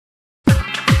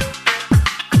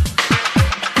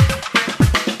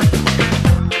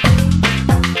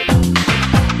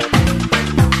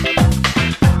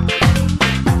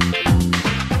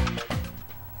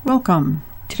Welcome!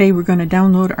 Today we're going to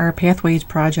download our Pathways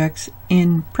projects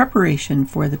in preparation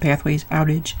for the Pathways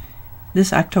outage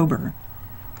this October.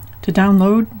 To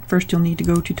download, first you'll need to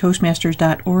go to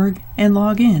toastmasters.org and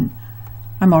log in.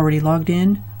 I'm already logged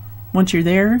in. Once you're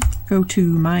there, go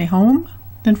to My Home.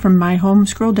 Then from My Home,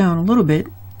 scroll down a little bit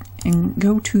and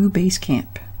go to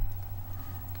Basecamp.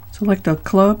 Select a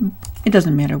club. It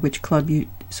doesn't matter which club you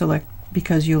select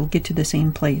because you'll get to the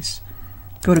same place.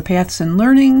 Go to Paths and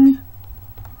Learning,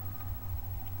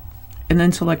 and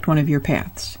then select one of your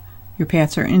paths. Your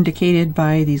paths are indicated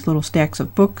by these little stacks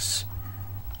of books.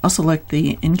 I'll select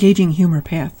the Engaging Humor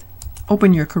path.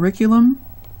 Open your curriculum,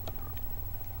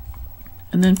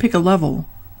 and then pick a level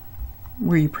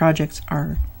where your projects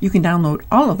are. You can download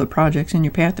all of the projects in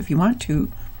your path if you want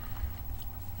to.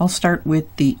 I'll start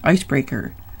with the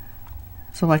Icebreaker.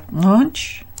 Select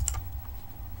Launch,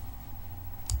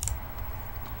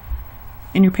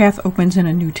 and your path opens in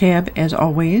a new tab as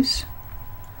always.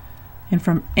 And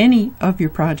from any of your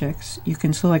projects, you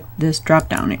can select this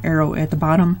drop-down arrow at the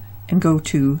bottom and go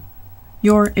to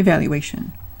Your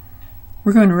Evaluation.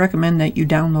 We're going to recommend that you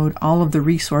download all of the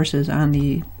resources on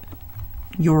the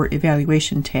Your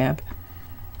Evaluation tab.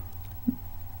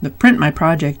 The Print My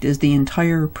Project is the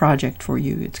entire project for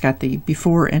you. It's got the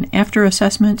before and after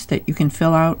assessments that you can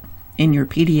fill out in your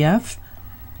PDF.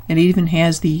 It even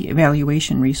has the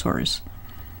evaluation resource.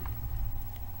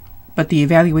 But the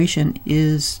evaluation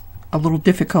is a little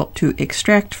difficult to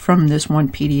extract from this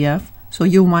one PDF, so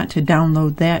you'll want to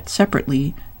download that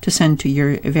separately to send to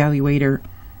your evaluator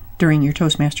during your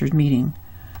Toastmasters meeting.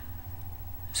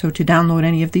 So to download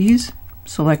any of these,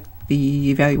 select the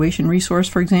evaluation resource,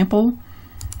 for example.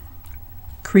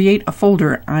 Create a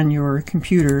folder on your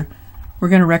computer. We're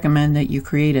going to recommend that you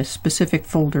create a specific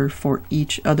folder for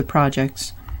each of the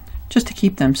projects just to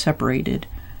keep them separated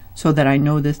so that I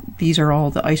know that these are all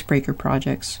the Icebreaker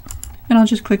projects. And I'll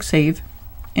just click Save,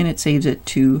 and it saves it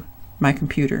to my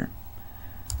computer.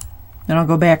 Then I'll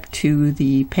go back to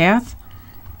the path,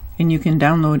 and you can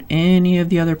download any of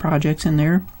the other projects in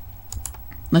there.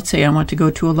 Let's say I want to go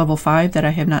to a level 5 that I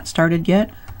have not started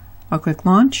yet. I'll click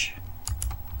Launch.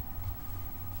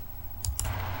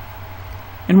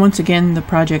 And once again, the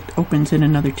project opens in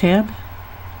another tab.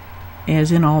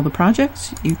 As in all the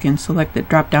projects, you can select the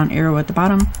drop-down arrow at the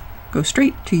bottom, go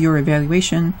straight to Your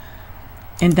Evaluation,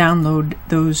 and download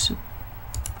those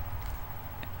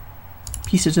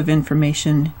pieces of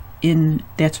information in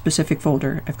that specific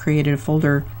folder. I've created a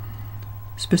folder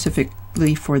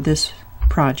specifically for this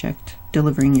project,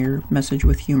 Delivering Your Message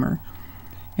with Humor.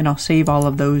 And I'll save all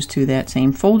of those to that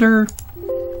same folder.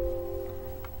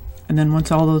 And then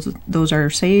once all those are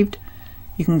saved,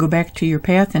 you can go back to your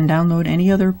path and download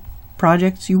any other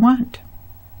projects you want.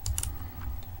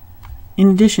 In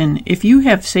addition, if you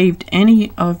have saved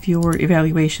any of your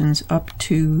evaluations up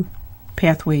to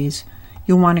Pathways,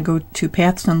 you'll want to go to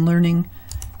Paths and Learning,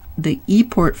 the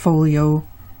ePortfolio,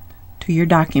 to your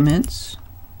documents,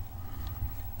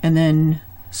 and then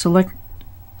select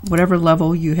whatever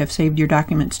level you have saved your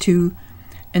documents to,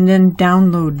 and then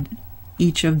download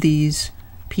each of these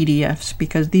PDFs,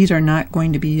 because these are not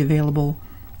going to be available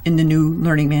in the new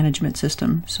learning management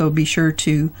system. So be sure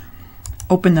to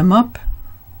open them up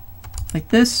like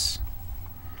this,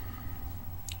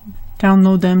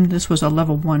 download them. This was a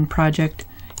level 1 project.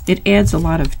 It adds a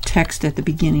lot of text at the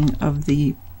beginning of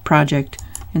the project,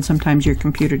 and sometimes your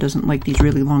computer doesn't like these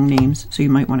really long names, so you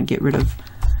might want to get rid of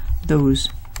those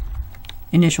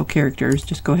initial characters.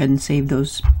 Just go ahead and save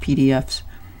those PDFs,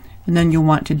 and then you'll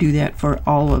want to do that for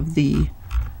all of the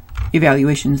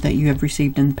evaluations that you have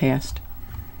received in the past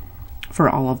for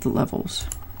all of the levels.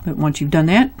 But once you've done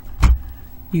that,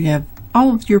 you have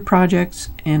all of your projects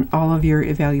and all of your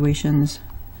evaluations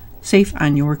safe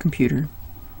on your computer.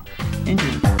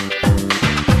 Enjoy.